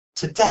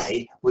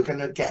Today we're going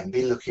to again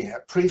be looking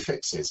at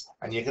prefixes,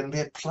 and you're going to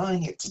be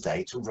applying it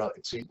today to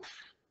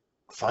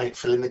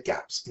fill in the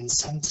gaps in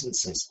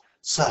sentences.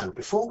 So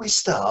before we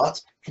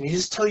start, can you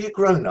just tell your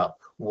grown-up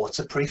what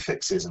a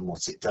prefix is and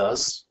what it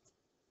does?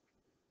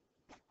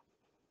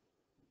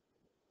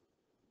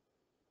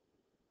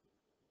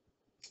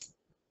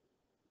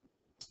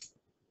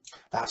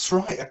 That's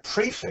right, a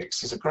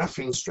prefix is a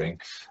grapheme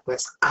string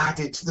that's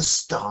added to the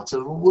start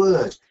of a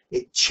word.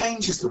 It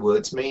changes the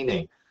word's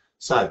meaning.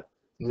 So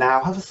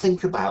now have a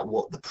think about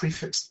what the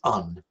prefix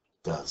un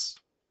does.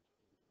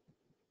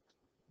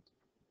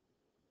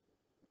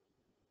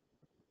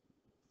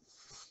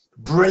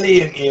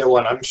 Brilliant, year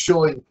one.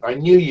 I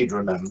knew you'd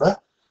remember.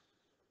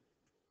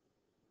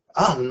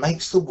 Un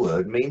makes the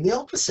word mean the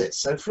opposite.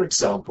 So for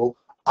example,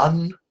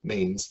 un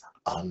means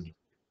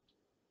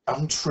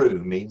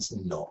untrue means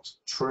not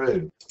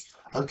true.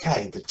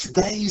 Okay,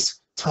 today's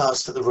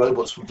task that the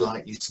robots would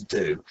like you to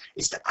do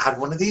is to add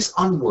one of these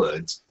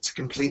words to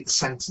complete the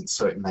sentence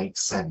so it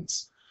makes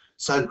sense.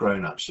 So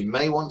grown-ups, you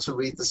may want to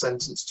read the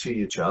sentence to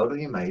your child, or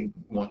you may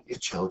want your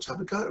child to have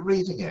a go at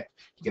reading it.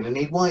 You're going to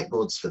need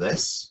whiteboards for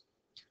this,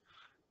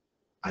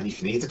 and you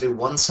can either do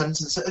one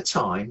sentence at a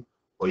time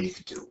or you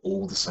could do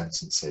all the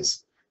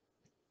sentences.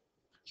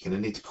 You're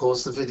going to need to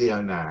pause the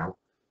video now,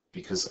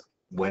 because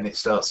when it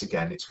starts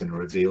again, it's going to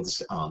reveal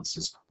the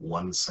answers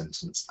one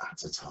sentence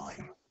at a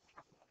time.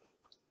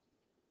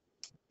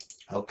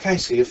 Okay,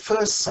 so your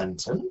first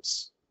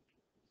sentence,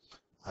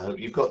 I hope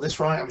you've got this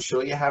right. I'm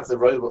sure you have. The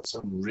robots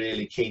are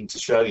really keen to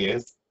show you.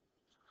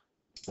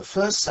 The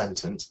first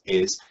sentence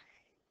is,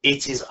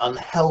 it is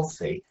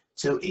unhealthy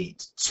to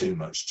eat too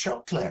much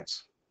chocolate.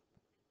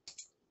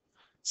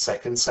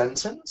 Second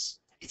sentence,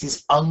 it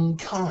is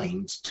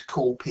unkind to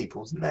call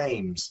people's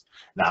names.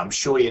 Now, I'm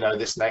sure you know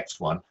this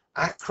next one.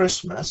 At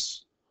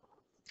Christmas,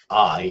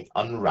 I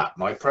unwrap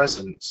my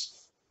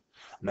presents.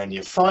 And then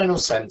your final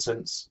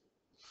sentence,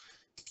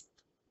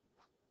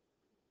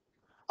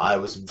 I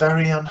was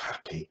very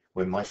unhappy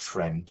when my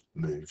friend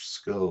moved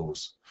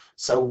schools.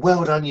 So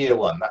well done, year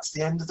one. That's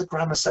the end of the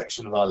grammar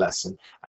section of our lesson.